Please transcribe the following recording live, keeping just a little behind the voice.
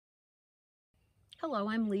Hello,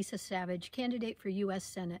 I'm Lisa Savage, candidate for U.S.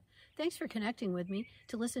 Senate. Thanks for connecting with me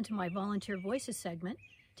to listen to my Volunteer Voices segment.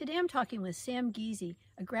 Today I'm talking with Sam Giese,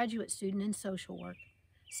 a graduate student in social work.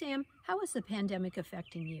 Sam, how is the pandemic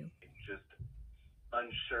affecting you? Just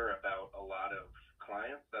unsure about a lot of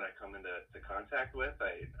clients that I come into contact with.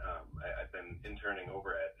 I've been interning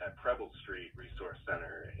over at Preble Street Resource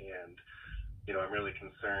Center, and I'm really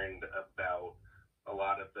concerned about a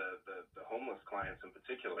lot of the homeless clients in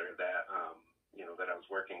particular that that I was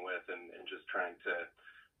working with, and just trying to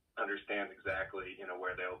understand exactly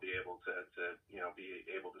where they'll be able to be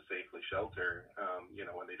able to safely shelter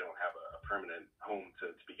when they don't have a permanent home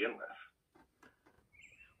to begin with.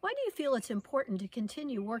 Why do you feel it's important to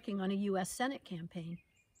continue working on a U.S. Senate campaign?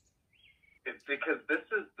 It's because this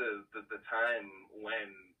is the time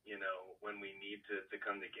when we need to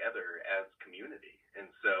come together as community.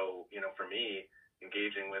 And so, for me,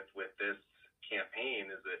 engaging with this campaign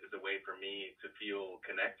is a way for me to feel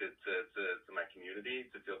connected to my community,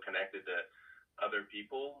 to feel connected to other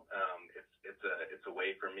people. It's a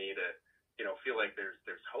way for me to feel like there's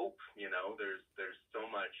hope. There's so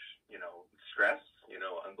much stress,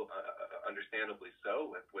 understandably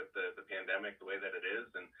so, with the pandemic the way that it is,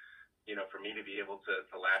 and for me to be able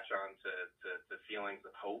to latch on to feelings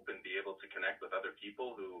of hope and be able to connect with other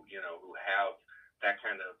people who have that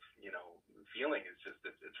kind of feeling is just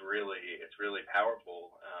it's really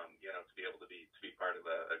powerful. To be able to be part of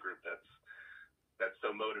a group that's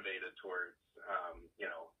so motivated towards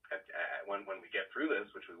when we get through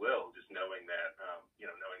this, which we will, just knowing that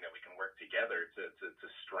we can work together to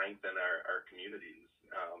strengthen our communities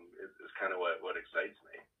is kind of what excites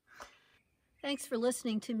me. Thanks for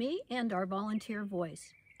listening to me and our volunteer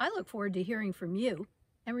voice. I look forward to hearing from you.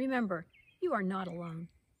 And remember, you are not alone.